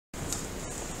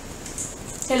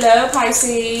Hello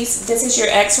Pisces, this is your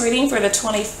X reading for the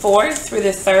 24th through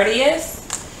the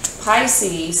 30th.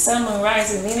 Pisces, Sun, Moon,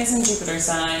 Rising, Venus, and Jupiter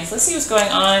signs. Let's see what's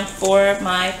going on for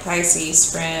my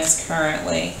Pisces friends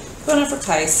currently. What's going on for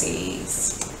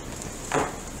Pisces?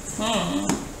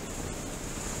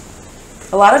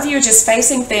 A lot of you are just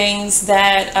facing things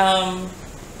that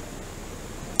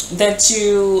that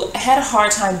you had a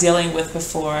hard time dealing with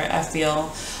before, I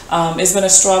feel. It's been a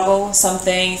struggle. Some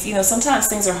things, sometimes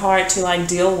things are hard to like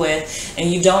deal with and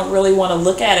you don't really want to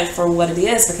look at it for what it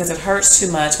is because it hurts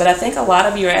too much. But I think a lot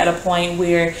of you are at a point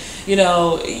where,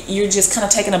 you're just kind of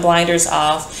taking the blinders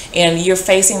off and you're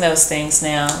facing those things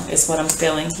now is what I'm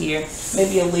feeling here.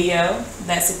 Maybe a Leo,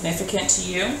 that's significant to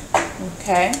you.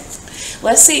 Okay.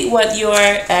 Let's see what your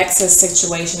ex's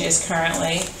situation is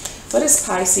currently. What is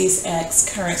Pisces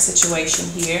X current situation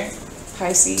here?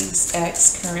 Pisces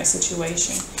X current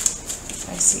situation.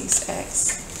 Pisces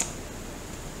X.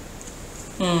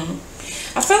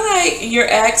 I feel like your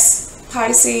ex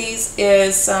Pisces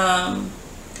is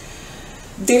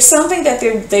there's something that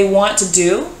they want to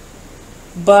do,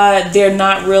 but they're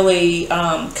not really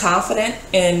confident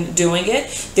in doing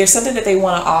it. There's something that they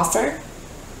want to offer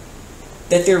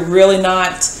that they're really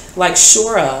not like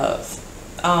sure of.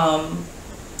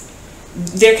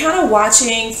 They're kind of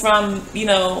watching from,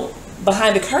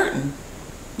 behind the curtain,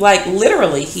 like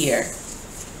literally here.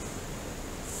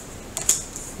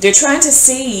 They're trying to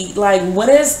see like when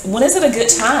is it a good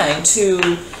time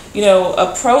to,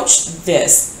 approach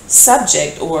this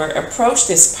subject or approach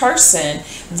this person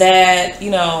that,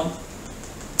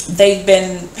 they've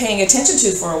been paying attention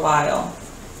to for a while.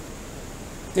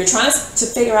 They're trying to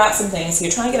figure out some things.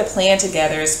 You're trying to get a plan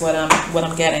together is what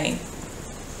I'm getting.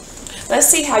 Let's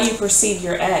see how you perceive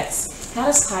your ex. How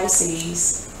does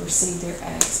Pisces perceive their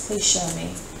ex? Please show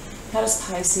me. How does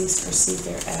Pisces perceive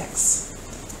their ex?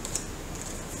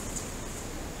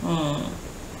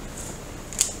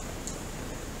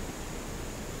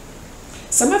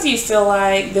 Some of you feel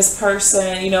like this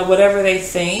person, whatever they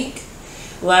think,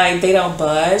 like they don't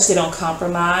budge, they don't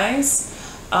compromise.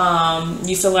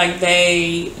 You feel like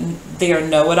they are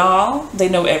know-it-all. They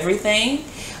know everything.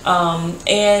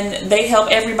 And they help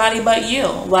everybody but you.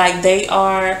 Like they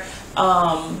are,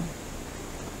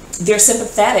 they're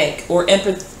sympathetic or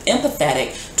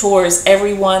empathetic towards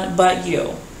everyone but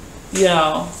you.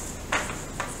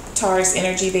 Taurus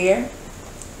energy there.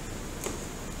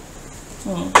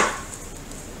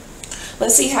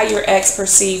 Let's see how your ex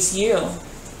perceives you.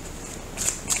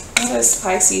 How does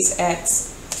Pisces ex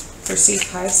perceive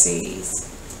Pisces?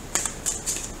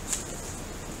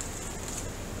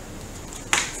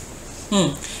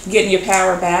 Getting your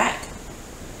power back.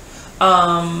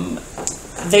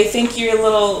 They think you're a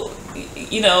little,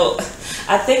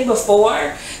 I think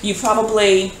before you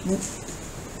probably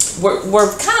were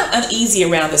kind of uneasy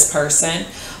around this person.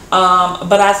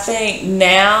 But I think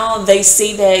now they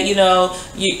see that,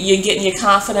 you're getting your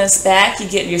confidence back, you're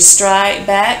getting your stride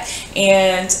back,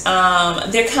 and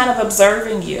they're kind of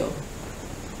observing you.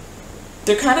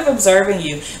 They're kind of observing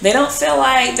you. They don't feel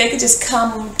like they could just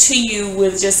come to you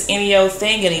with just any old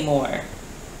thing anymore.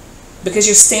 Because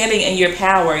you're standing in your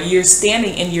power. You're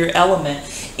standing in your element.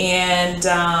 And,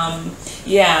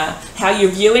 how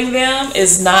you're viewing them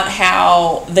is not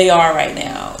how they are right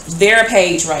now. They're a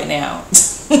page right now.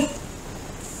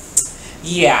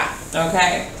 Yeah,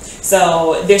 okay.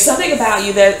 So there's something about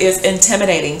you that is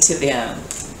intimidating to them.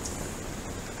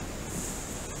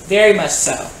 Very much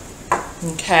so.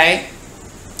 Okay.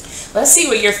 Let's see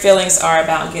what your feelings are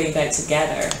about getting back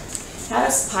together. How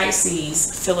does Pisces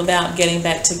feel about getting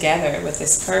back together with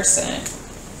this person?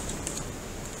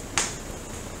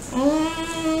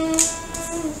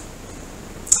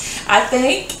 I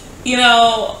think,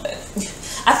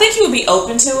 I think you would be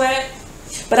open to it,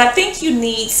 but I think you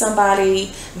need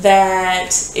somebody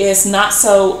that is not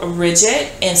so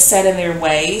rigid and set in their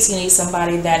ways. You need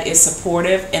somebody that is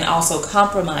supportive and also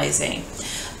compromising.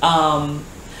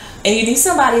 And you need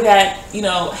somebody that,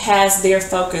 has their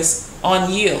focus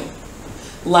on you.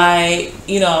 Like,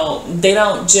 they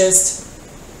don't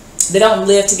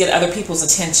live to get other people's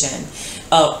attention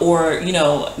or,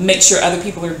 make sure other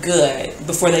people are good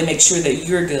before they make sure that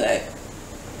you're good.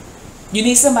 You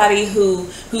need somebody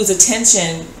whose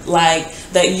attention, like,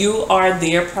 that you are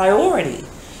their priority,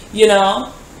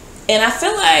 And I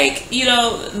feel like,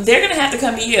 they're going to have to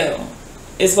come to you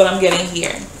is what I'm getting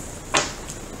here.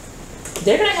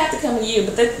 They're going to have to come to you,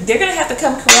 but they're going to have to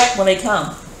come correct when they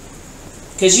come.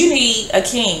 Because you need a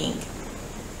king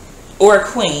or a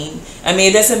queen. I mean,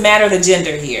 it doesn't matter the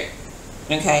gender here.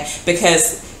 Okay?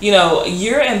 Because,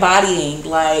 you're embodying,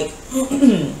 like,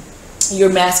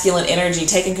 your masculine energy,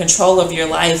 taking control of your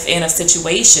life and of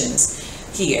situations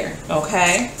here,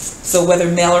 okay? So whether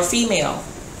male or female.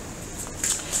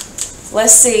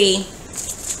 Let's see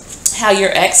how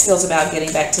your ex feels about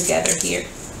getting back together here.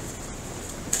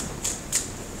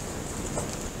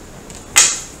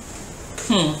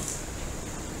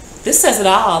 This says it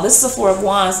all. This is a Four of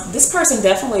Wands. This person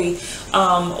definitely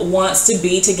wants to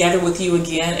be together with you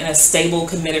again in a stable,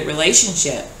 committed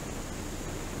relationship.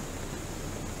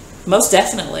 Most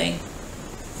definitely.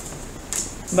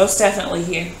 Most definitely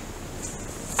here.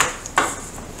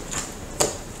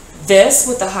 This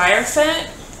with the Hierophant,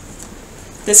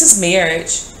 this is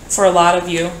marriage for a lot of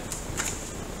you.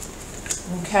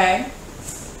 Okay?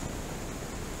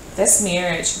 That's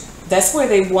marriage. That's where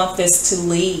they want this to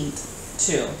lead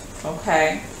to.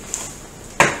 Okay?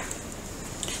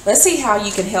 Let's see how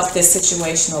you can help this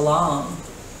situation along.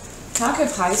 How can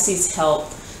Pisces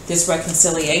help this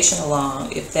reconciliation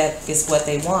along if that is what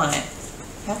they want?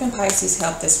 How can Pisces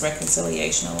help this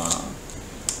reconciliation along?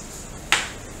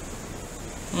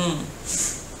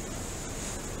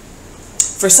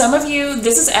 For some of you,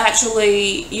 this is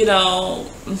actually, you know,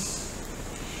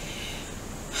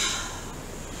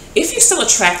 if you're still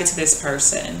attracted to this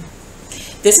person,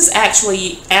 this is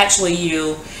actually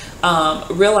you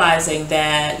realizing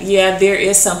that, yeah, there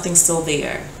is something still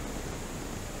there.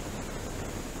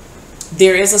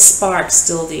 There is a spark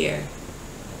still there.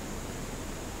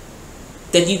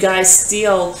 That you guys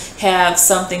still have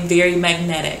something very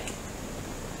magnetic.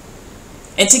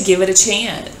 And to give it a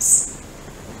chance.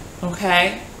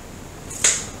 Okay?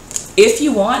 If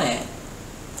you want it.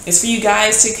 It's for you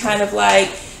guys to kind of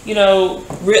like, you know,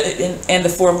 really, and the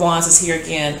Four of Wands is here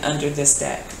again under this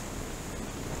deck.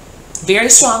 Very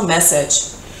strong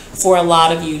message for a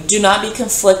lot of you. Do not be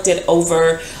conflicted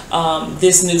over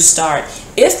this new start.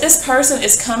 If this person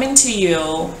is coming to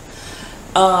you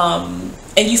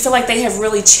and you feel like they have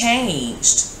really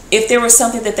changed, if there was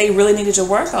something that they really needed to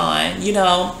work on, you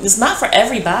know, it's not for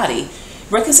everybody.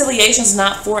 Reconciliation is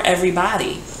not for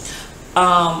everybody.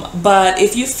 But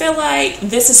if you feel like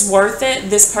this is worth it,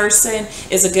 this person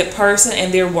is a good person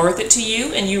and they're worth it to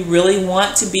you, and you really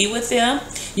want to be with them,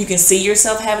 you can see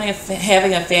yourself having a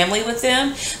family with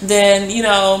them, then, you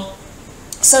know,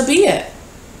 so be it.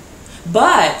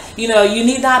 But, you know, you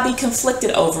need not be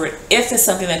conflicted over it if it's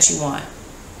something that you want.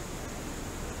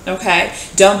 Okay?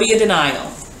 Don't be in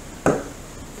denial.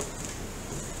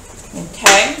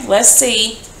 Okay? Let's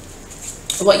see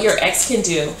what your ex can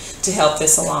do to help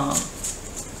this along.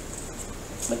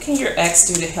 What can your ex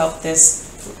do to help this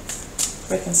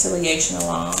reconciliation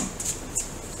along?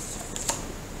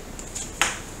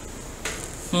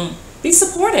 Be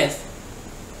supportive.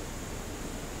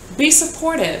 Be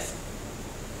supportive.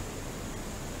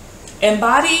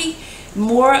 Embody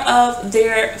more of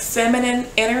their feminine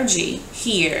energy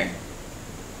here.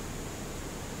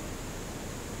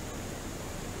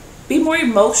 Be more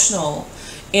emotional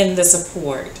in the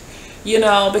support. You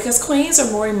know, because queens are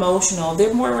more emotional.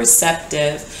 They're more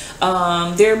receptive.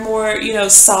 They're more, you know,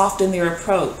 soft in their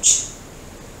approach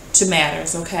to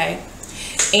matters, okay?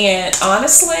 And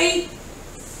honestly,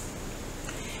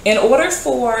 in order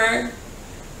for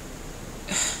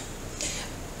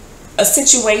a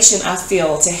situation, I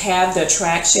feel, to have the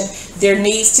attraction, there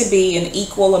needs to be an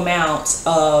equal amount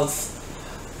of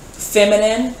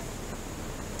feminine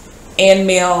and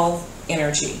male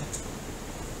energy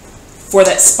for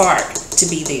that spark to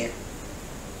be there.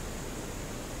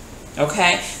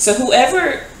 Okay? So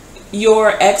whoever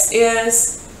your ex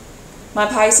is, my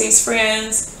Pisces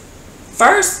friends,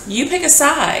 first you pick a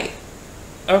side.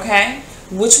 Okay?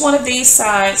 Which one of these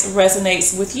sides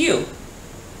resonates with you?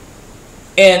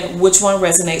 And which one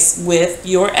resonates with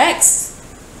your ex?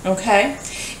 Okay?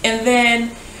 And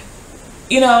then,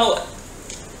 you know,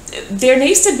 there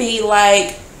needs to be,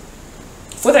 like,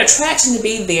 for the attraction to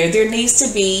be there, there needs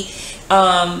to be,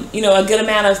 you know, a good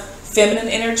amount of feminine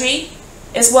energy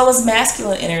as well as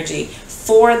masculine energy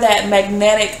for that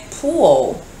magnetic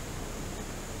pull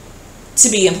to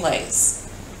be in place.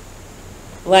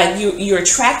 Like you're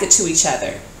attracted to each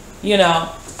other, you know.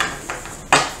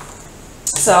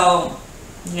 So,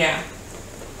 yeah.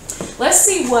 Let's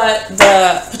see what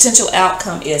the potential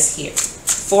outcome is here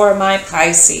for my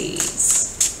Pisces.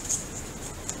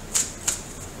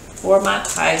 For my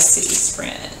Pisces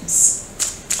friends.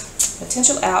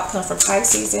 Potential outcome for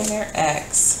Pisces and their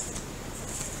ex.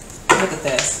 Look at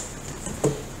this.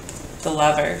 The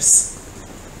Lovers.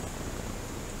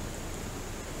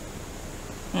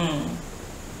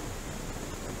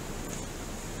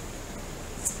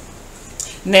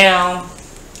 Now,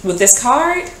 with this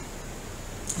card,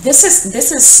 This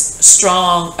is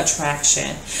strong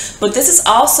attraction, but this is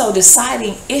also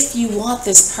deciding if you want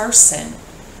this person,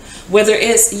 whether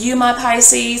it's you, my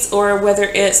Pisces, or whether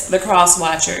it's the cross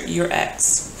watcher, your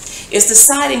ex. It's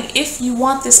deciding if you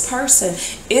want this person.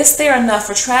 Is there enough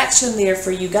attraction there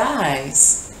for you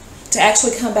guys to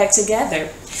actually come back together?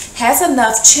 Has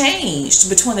enough changed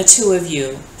between the two of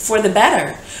you for the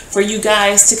better for you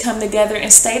guys to come together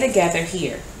and stay together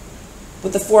here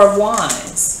with the Four of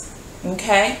Wands?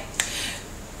 Okay,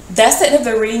 that's the end of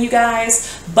the reading, you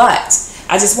guys. But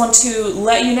I just want to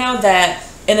let you know that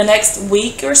in the next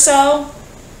week or so,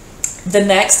 the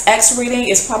next X reading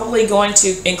is probably going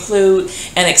to include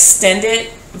an extended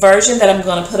version that I'm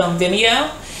going to put on Vimeo,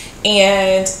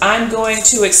 and I'm going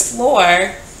to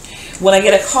explore, when I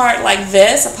get a card like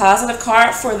this, a positive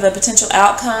card for the potential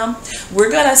outcome,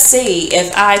 we're going to see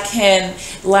if I can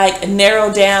like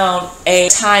narrow down a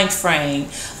time frame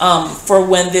for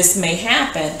when this may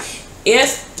happen.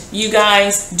 If you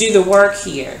guys do the work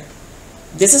here,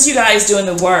 this is you guys doing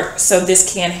the work, so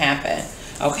this can happen,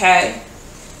 okay?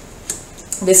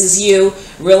 This is you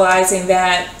realizing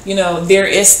that, you know, there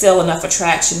is still enough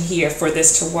attraction here for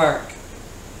this to work.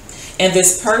 And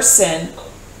this person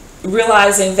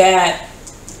realizing that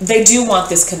they do want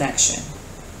this connection.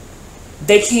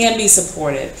 They can be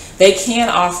supportive. They can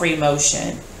offer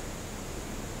emotion.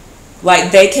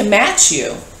 Like they can match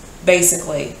you,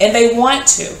 basically. And they want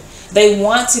to. They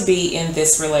want to be in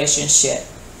this relationship.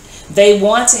 They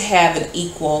want to have an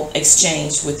equal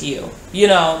exchange with you. You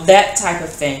know, that type of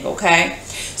thing, okay?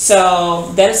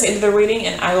 So that is the end of the reading,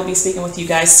 and I will be speaking with you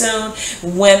guys soon.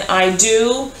 When I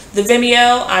do the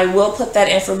Vimeo, I will put that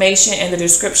information in the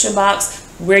description box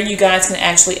where you guys can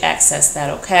actually access that,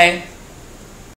 okay?